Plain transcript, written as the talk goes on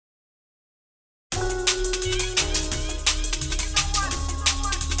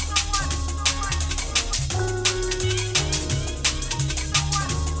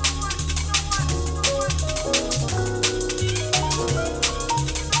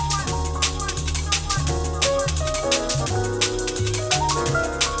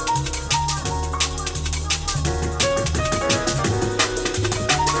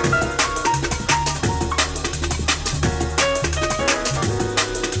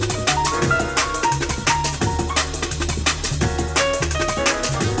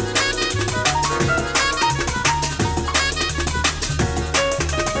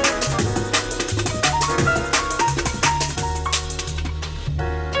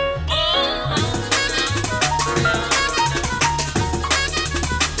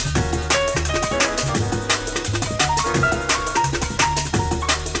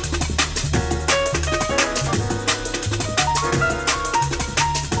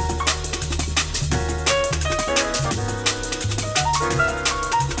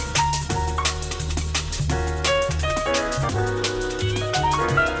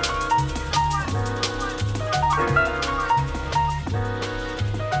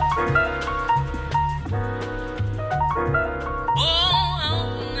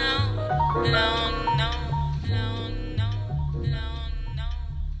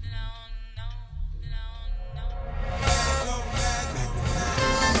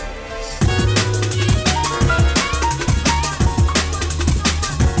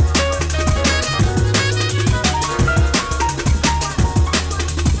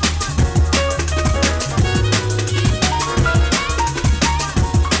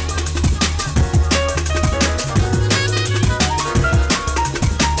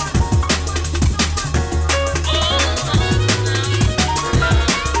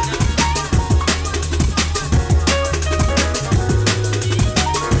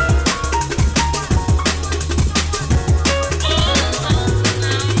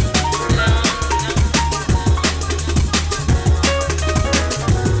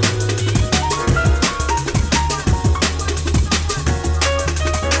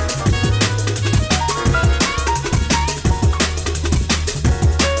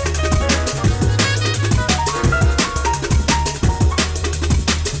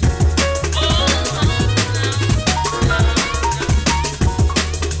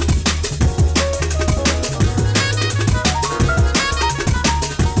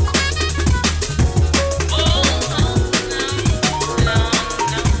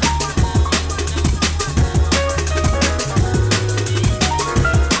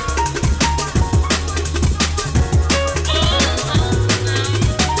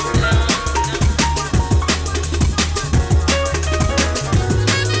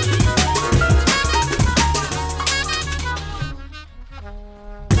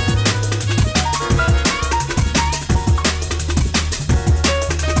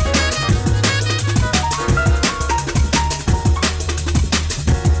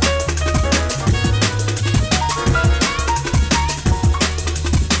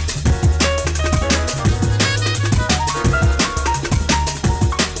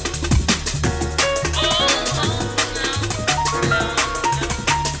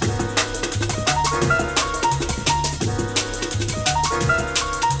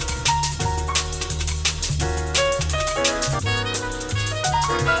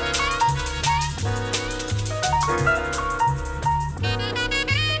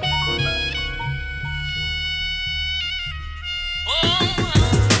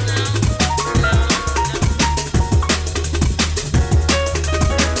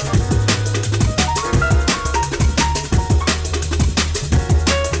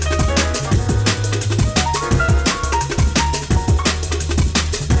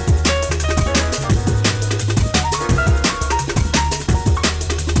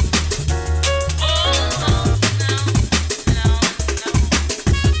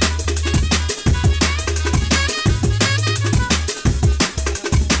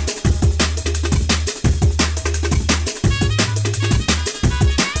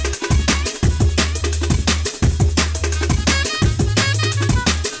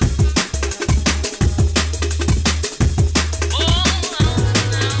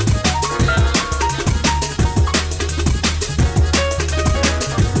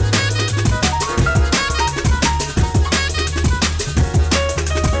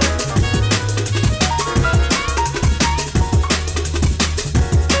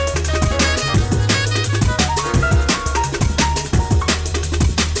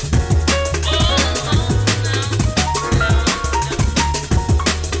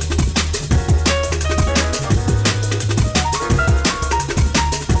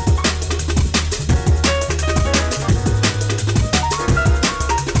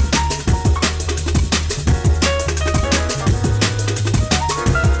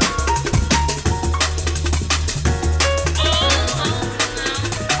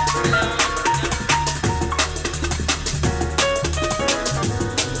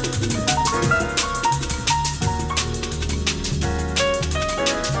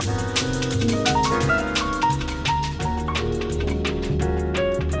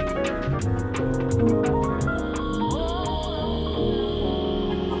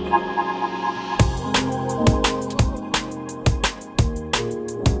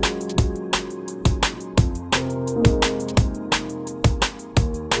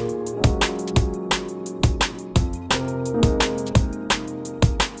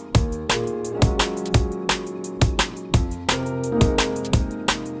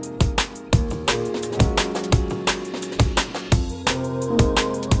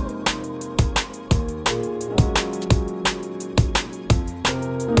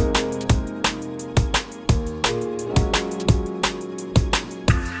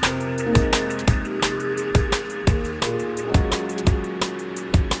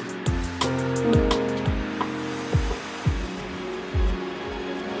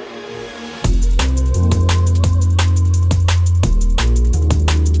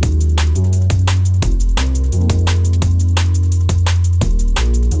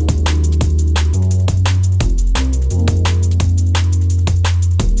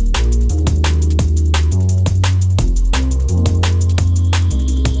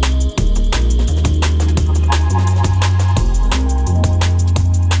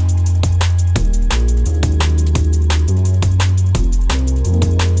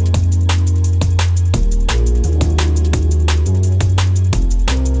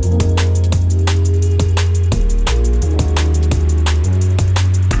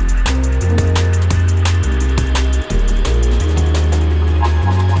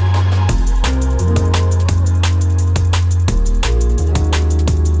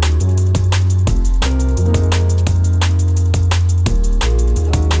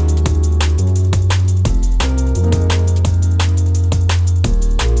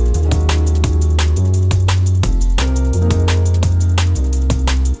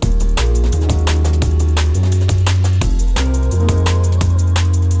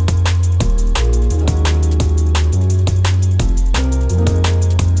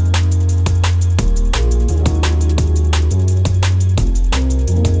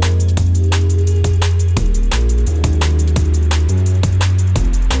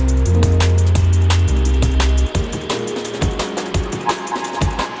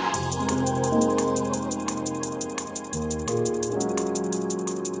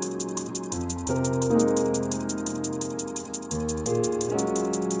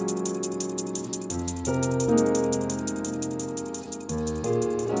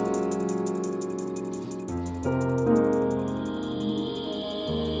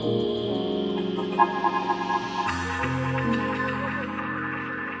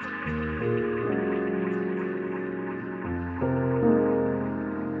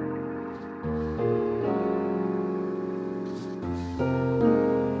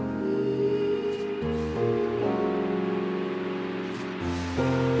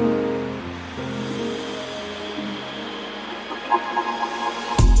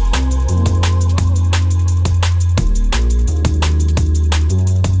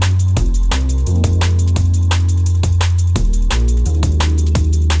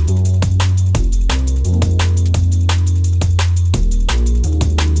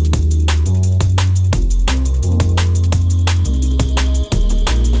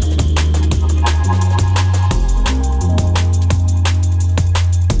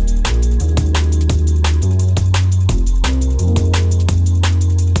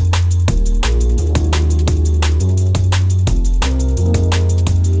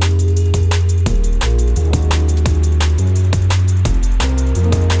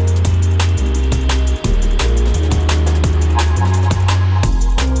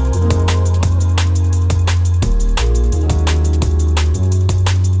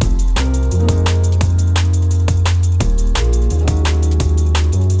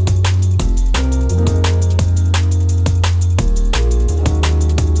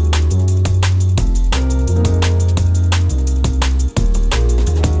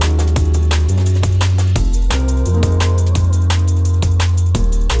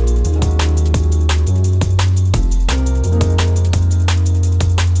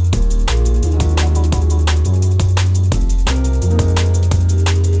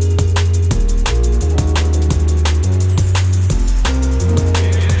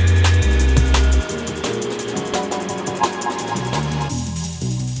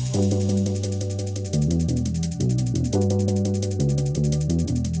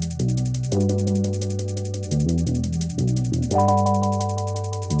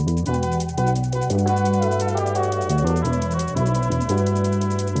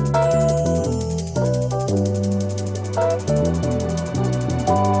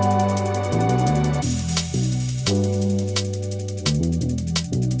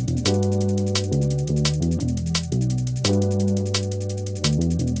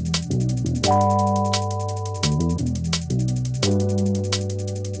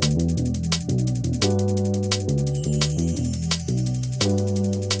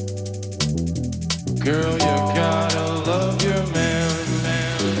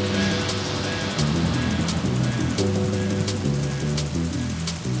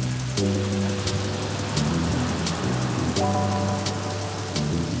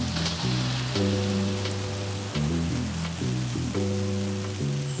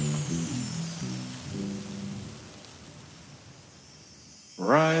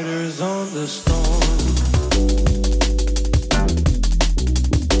Riders on the storm.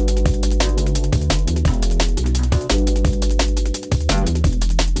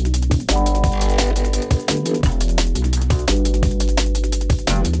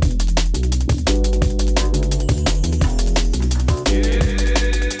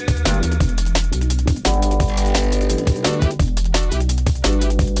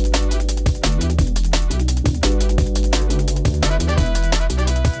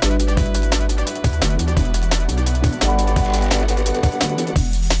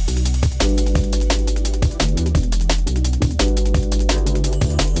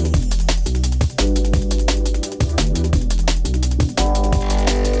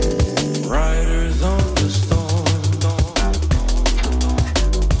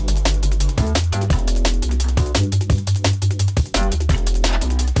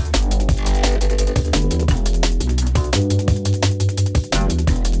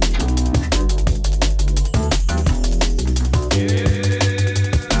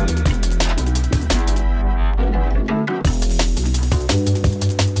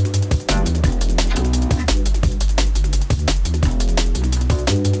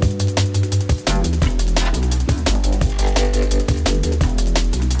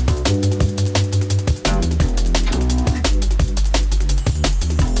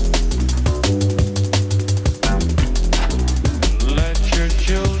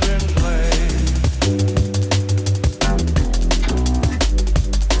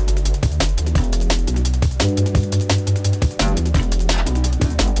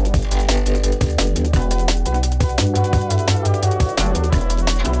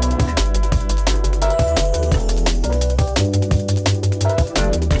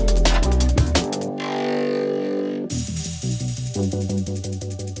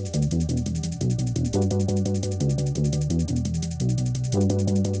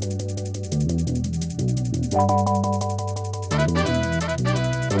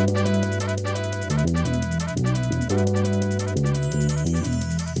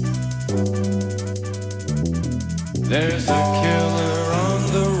 There's a killer on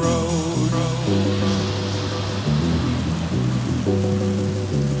the road.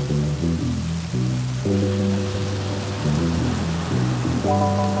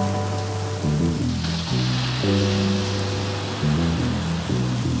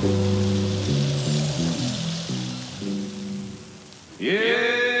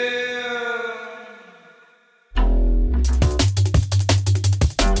 Yeah.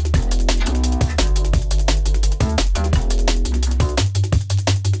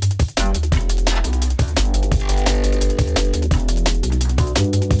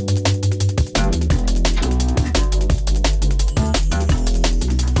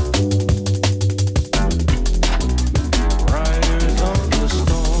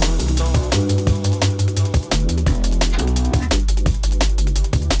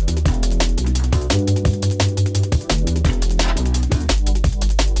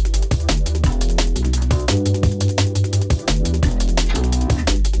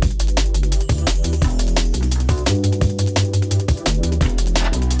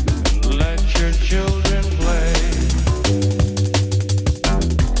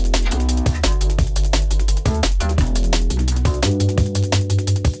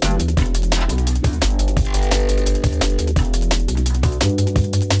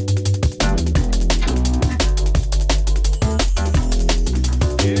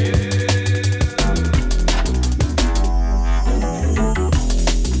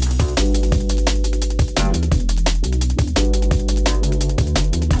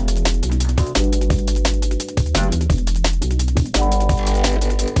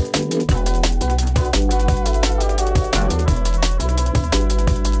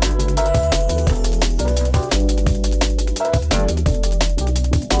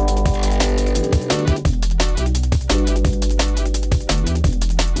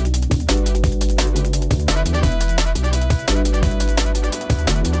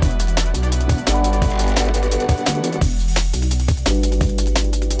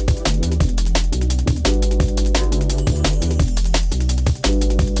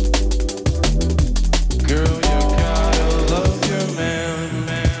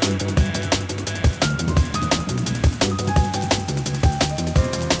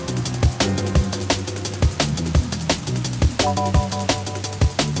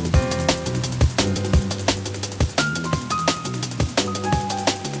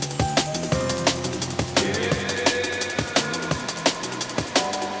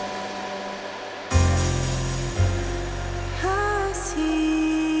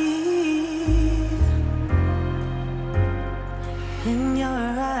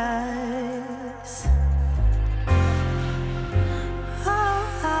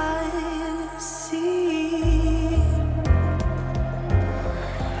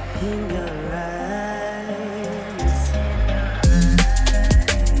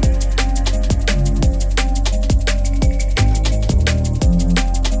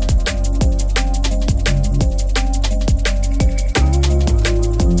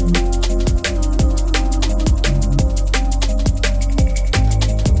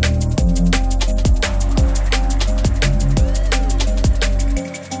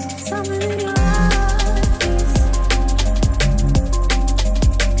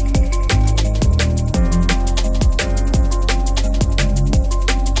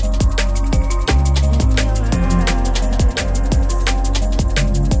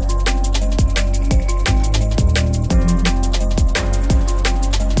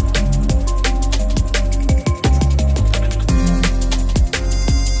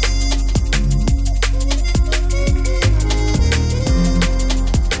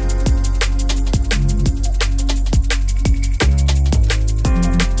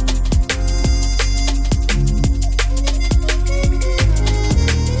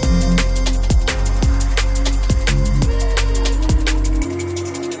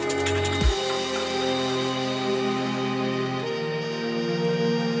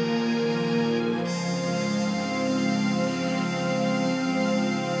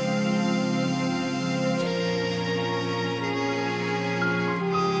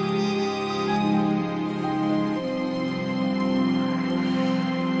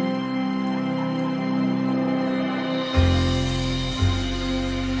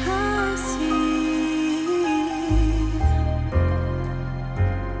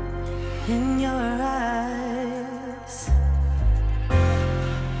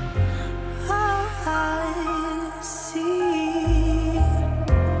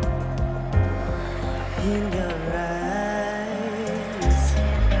 in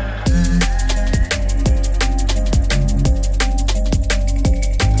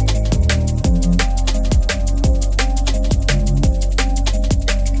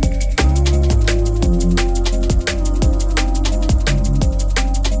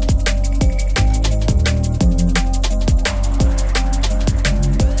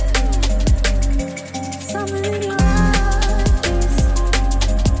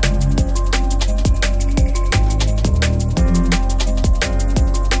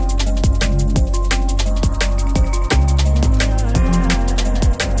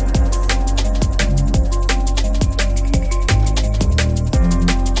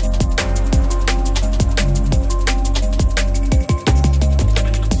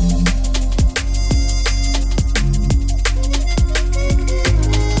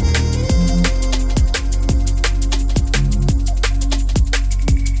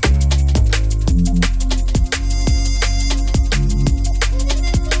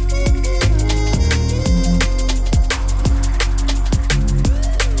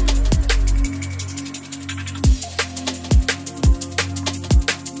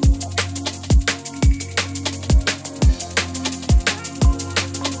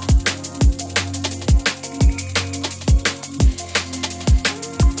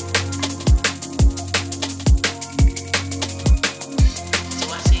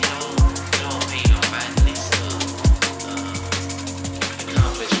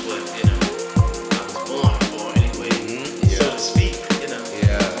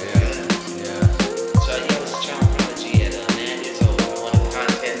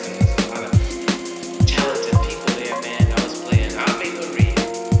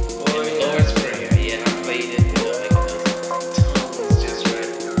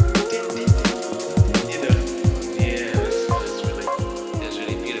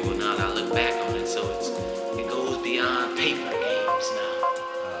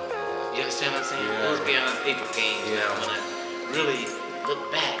You understand what I'm saying? It was beyond paper games. Now, when I really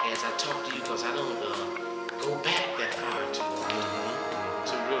look back as I talk to you, because I don't go back that far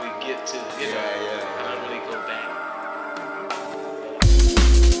to really get to, you know, I don't really go back.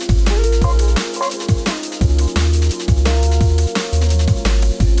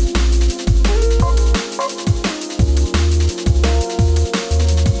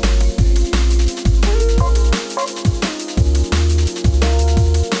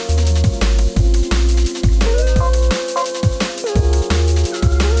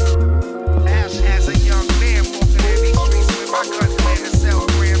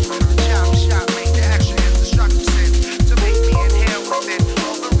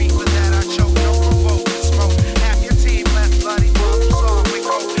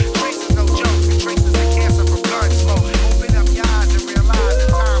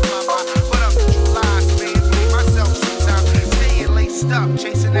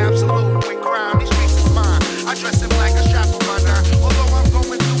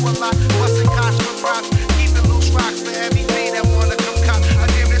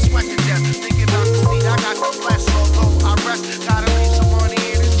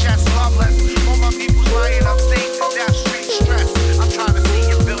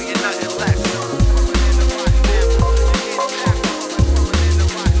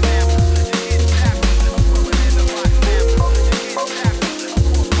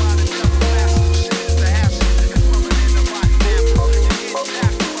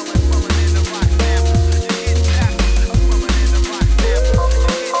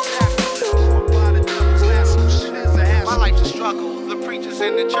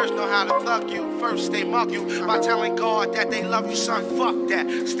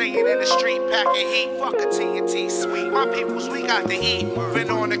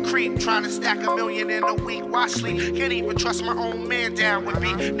 Can't even trust my own man down with me.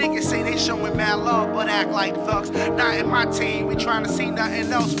 Niggas say they showing mad love, but act like thugs. Not in my team, we trying to see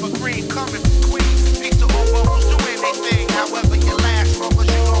nothing else but green coming from Queens. Peace to all bubbles, do anything, however you last. Long as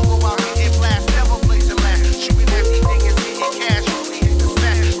you don't go out and get blast, never blazing last. Shooting at these niggas, getting cash, really hit the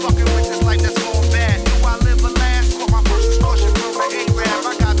smash. Fucking with this life that's going bad. Do I live or last? Caught my first extortion from an A-Rab.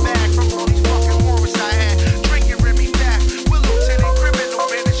 I got back from all these fucking wars I had. Drinking Remy back with Lieutenant Criminal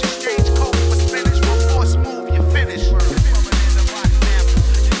Finish. Exchange coke for spinach. Force move, you finish.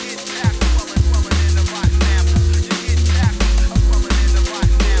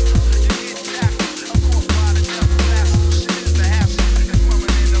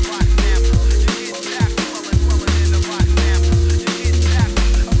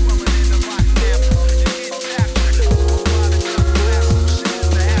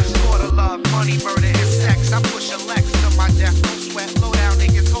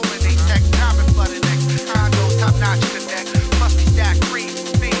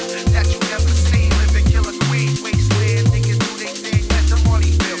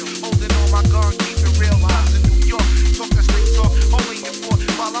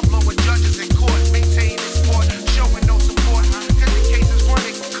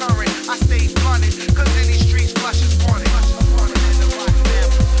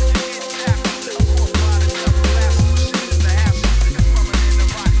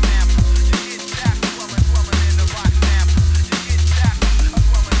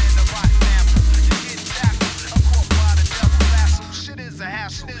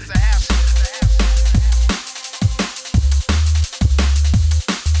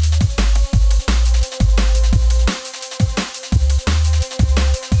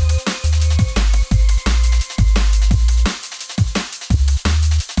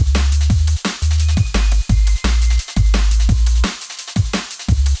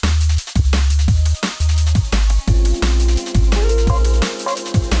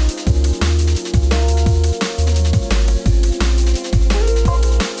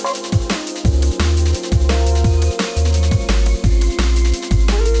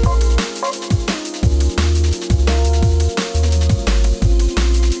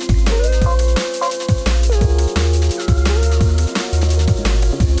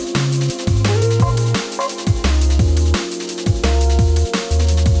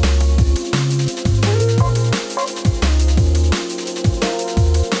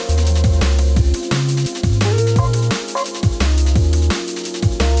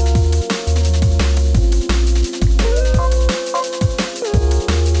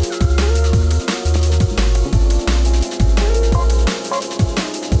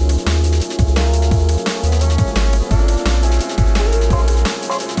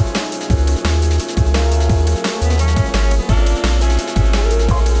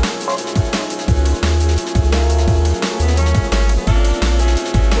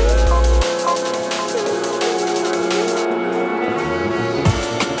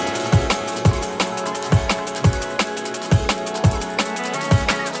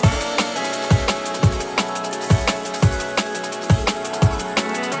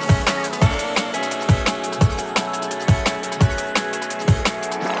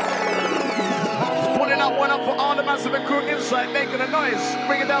 inside, making a noise,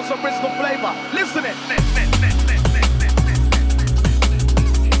 bringing down some Bristol flavor. Listen it.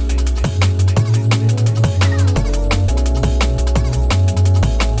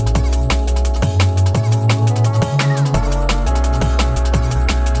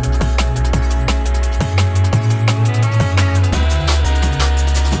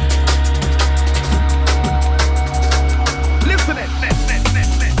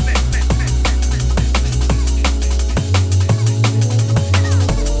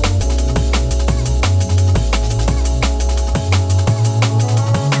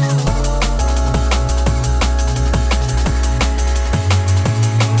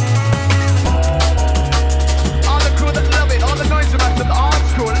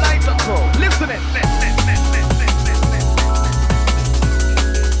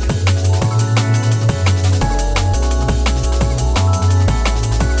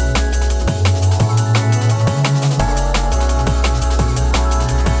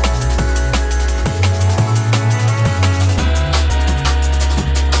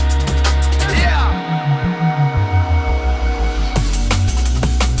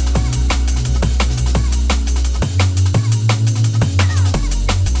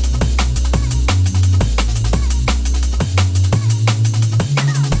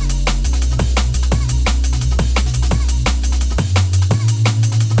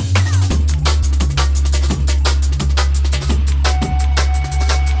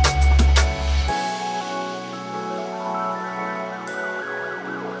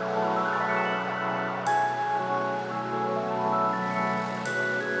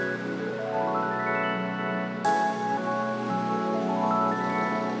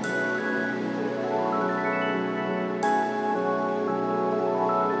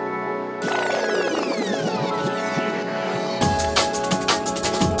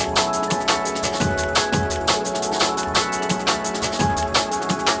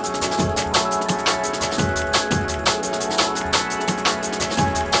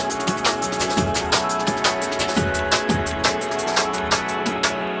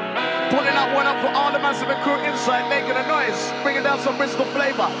 Some Bristol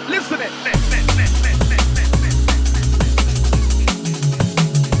flavor. Listen it.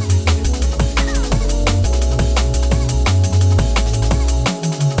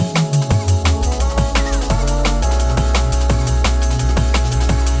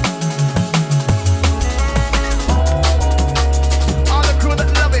 All the crew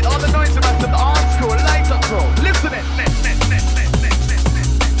that love it, all the noise about the old school, lighter crew. Listen it.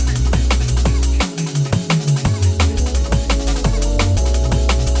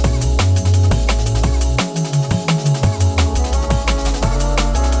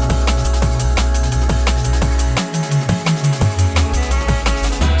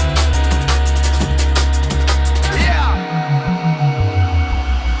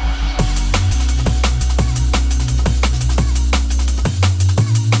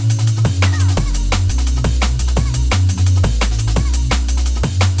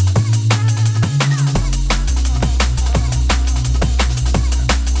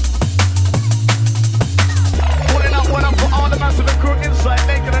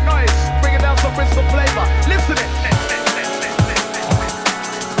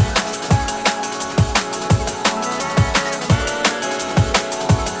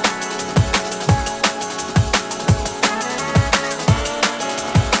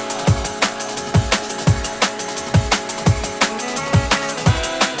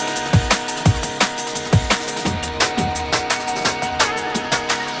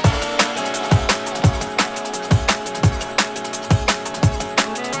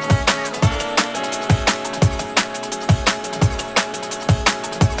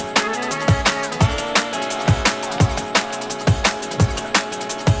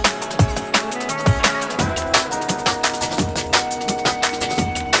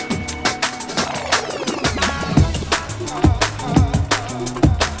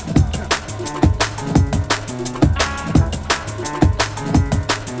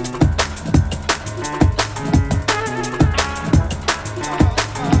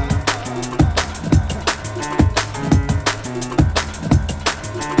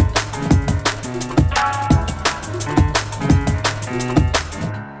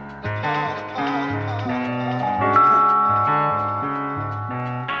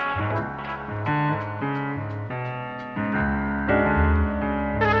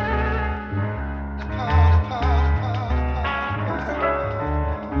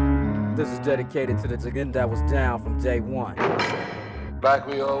 This is dedicated to the Jazzy that was down from day one. Like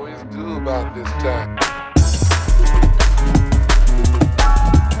we always do about this time.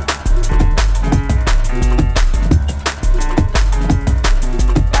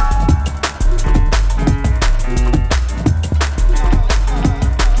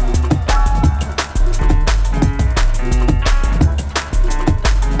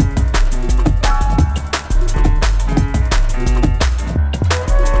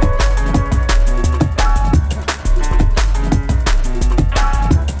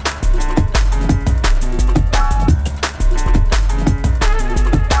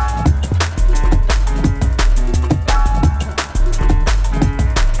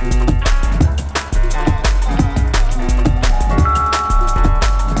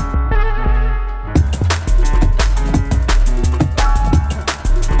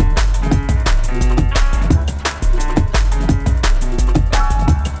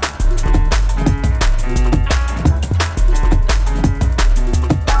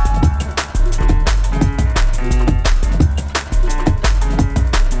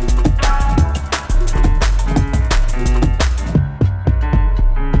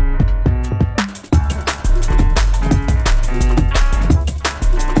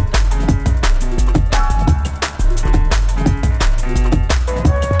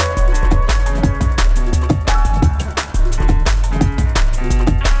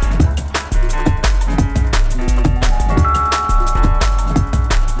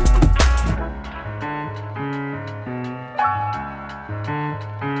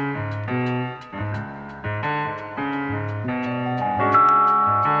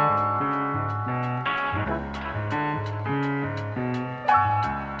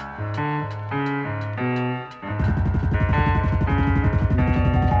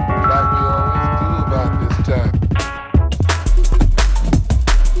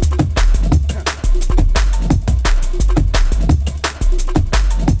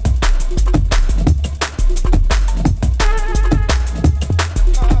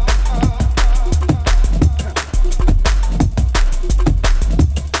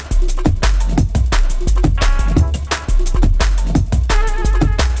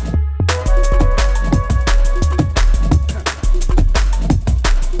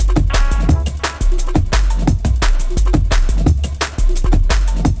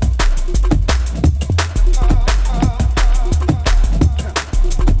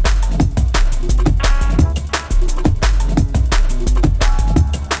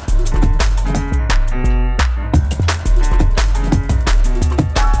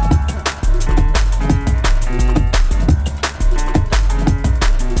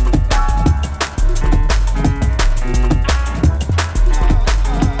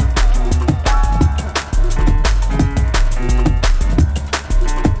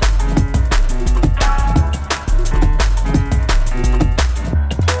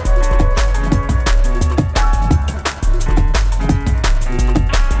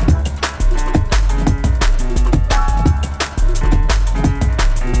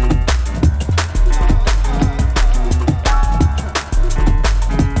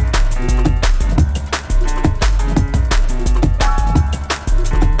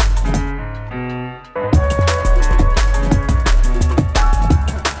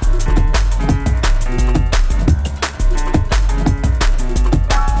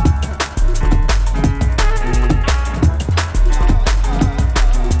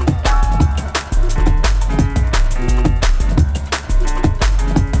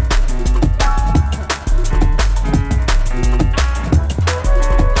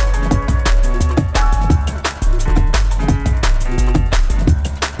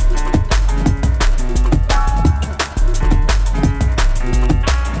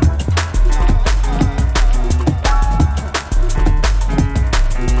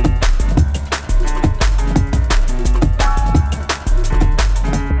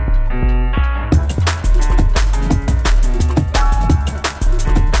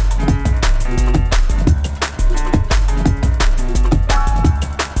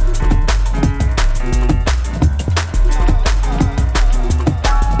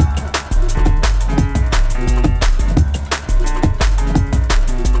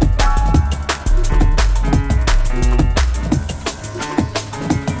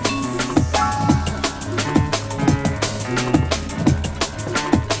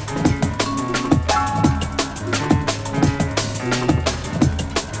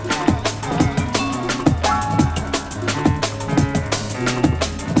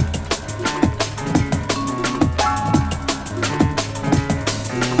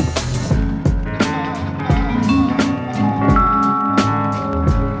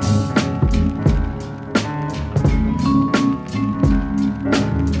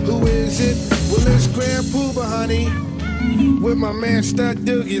 Grand Puba, honey, with my man Stud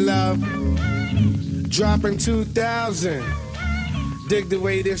Doogie Love. Dropping 2,000. Dig the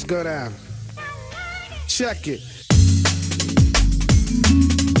way this go down. Check it.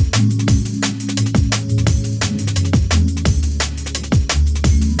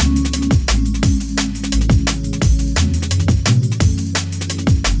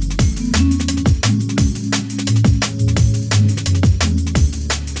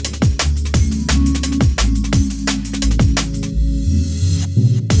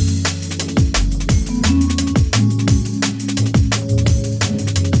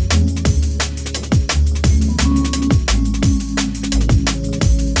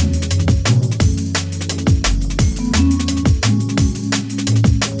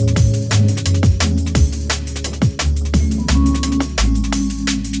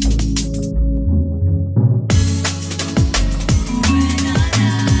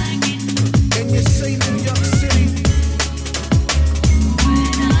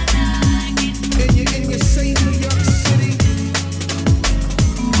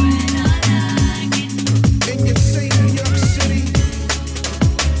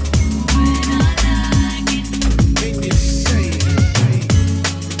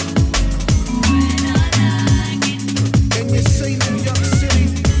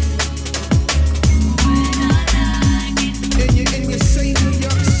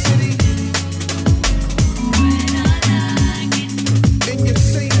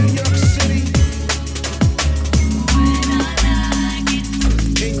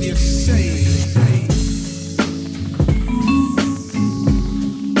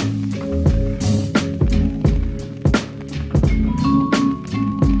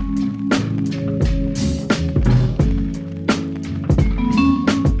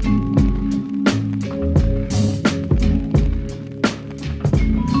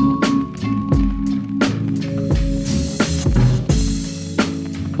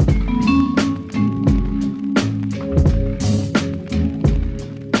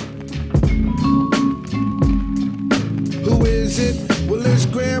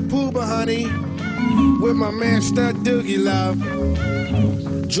 Stud Doogie Love,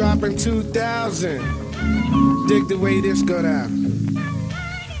 dropping 2,000. Dig the way this go down.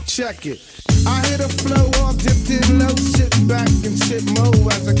 Check it. I hit a flow off, dipped in low, sit back and sit mo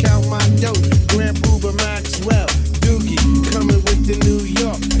as I count my dough. Grand Puba Maxwell, Doogie, coming with the New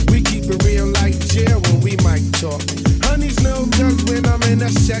York. We keep it real like jail when we might talk. Honeys know guns when I'm in a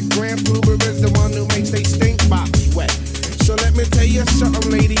set. Grand Puba is the one who makes they stink box wet. So let me tell you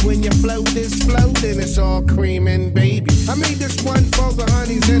something, lady, when you float this float, then it's all creaming, baby. I made this one for the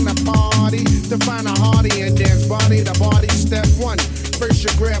honeys in the party, to find a hearty and dance body to body. Step one, first you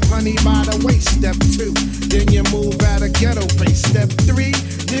grab honey by the waist. Step two, then you move out of ghetto face. Step three,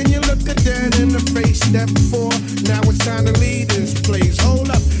 then you look her dead in the face. Step four, now it's time to leave this place. Hold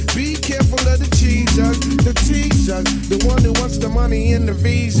up, be careful of the teasers, the one who wants the money and the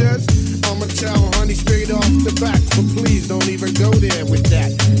visas. I'ma tell honey straight off the back, so please don't even go there with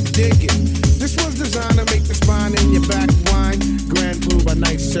that. Dig it. This was designed to make the spine in your back whine. Grand Puba,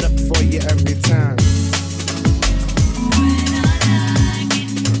 nice setup for you every time.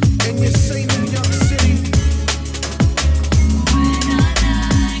 And you say New York City.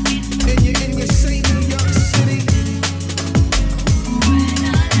 And you say New York City.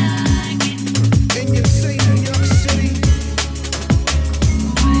 And you say New York City.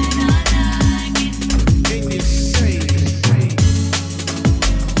 And you say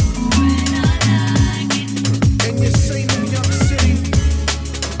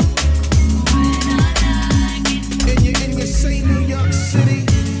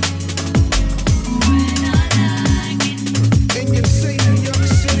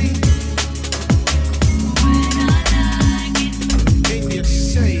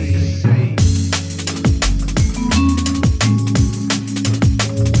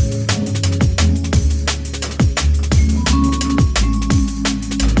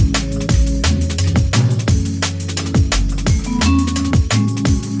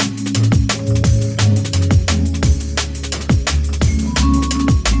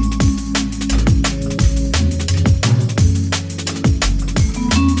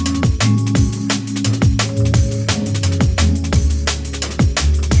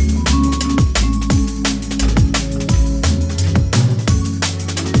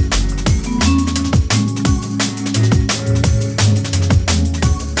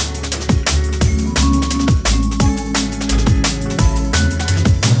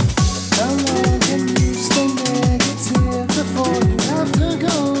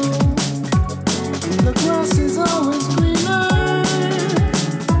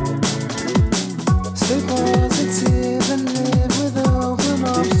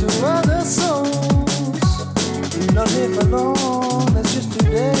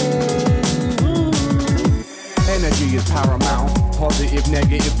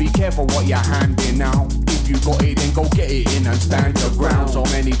competitive, be careful what you're handing out. If you got it, then go get it in and stand your ground. So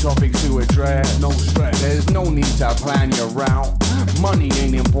many topics to address, no stress. There's no need to plan your route. Money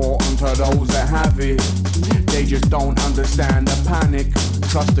ain't important to those that have it. They just don't understand the panic.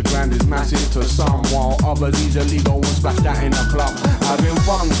 Trust the grand is massive to some, while others easily go and splash that in a club. Having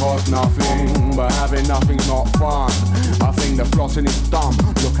fun costs nothing, but having nothing's not fun. I think the flossing is dumb.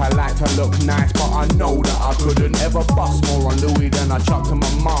 Look, I like to look nice, but I know that I couldn't ever bust more on Louis than I chucked to my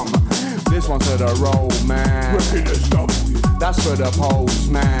mum. This one's for the road, man. That's for the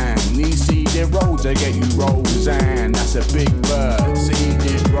postman. These seeded roads, they get you Roseanne. That's a big bird.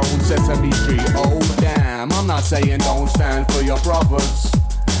 Seeded road, Sesame Street. Oh damn, I'm not saying don't stand for your brothers.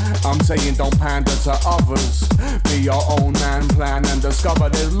 I'm saying don't pander to others. Be your own man, plan and discover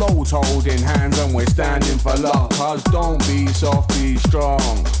there's loads holding hands and we're standing for love. Cause don't be soft, be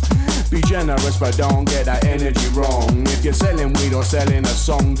strong. Be generous but don't get that energy wrong. If you're selling weed or selling a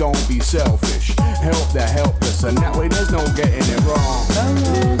song, don't be selfish. Help the helpless and that way there's no getting it wrong. How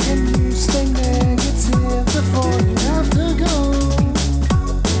long can you stay negative before you have to go?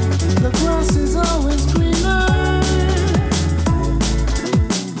 The grass is always greener.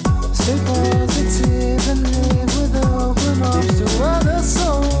 Stay positive and live with open arms to other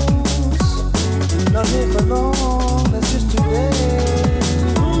souls. Not live for long, that's just today.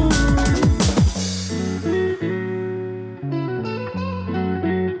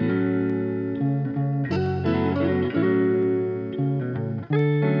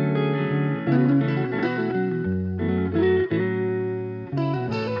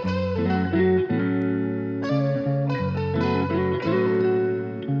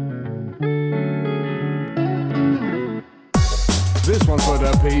 This one's for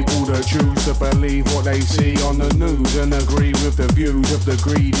the people that choose to believe what they see on the news and agree with the views of the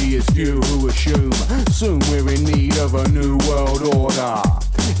greediest few who assume soon we're in need of a new world order.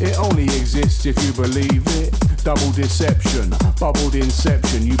 It only exists if you believe it. Double deception, bubbled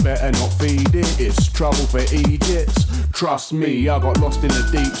inception, you better not feed it. It's trouble for Egypts. Trust me, I got lost in the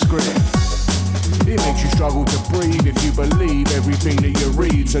deep script. It makes you struggle to breathe if you believe everything that you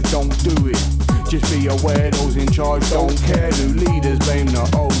read, so don't do it. Just be aware those in charge don't care. New leaders blame the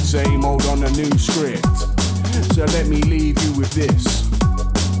old, same old on the new script. So let me leave you with this.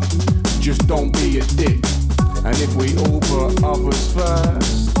 Just don't be a dick. And if we all put others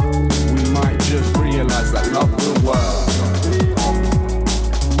first, we might just realize that love will work.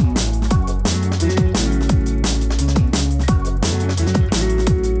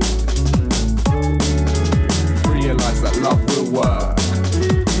 Realize that love will work.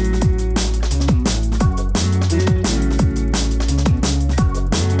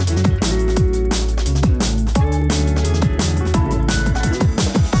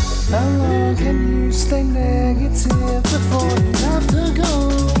 How long can you stay negative before you have to go?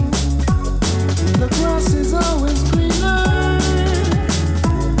 The grass is always greener.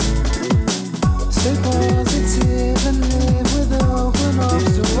 Stay positive and live with open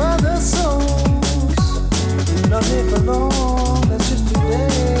arms to other souls. Not live for long, that's just today.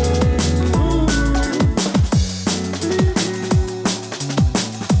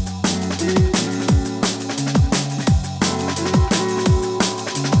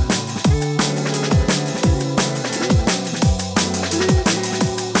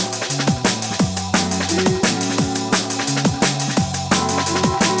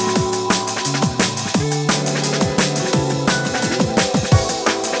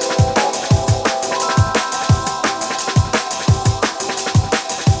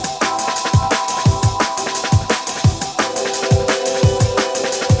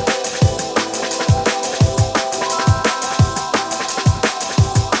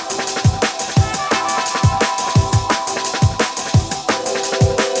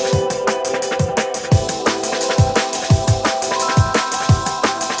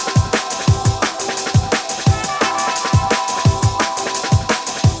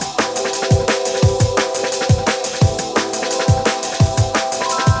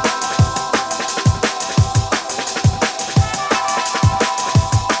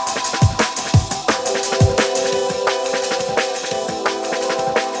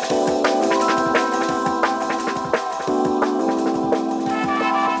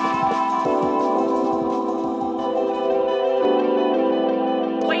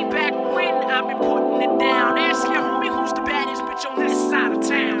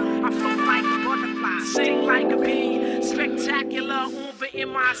 Sing like a bee, spectacular over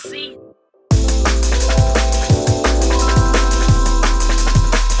MIC.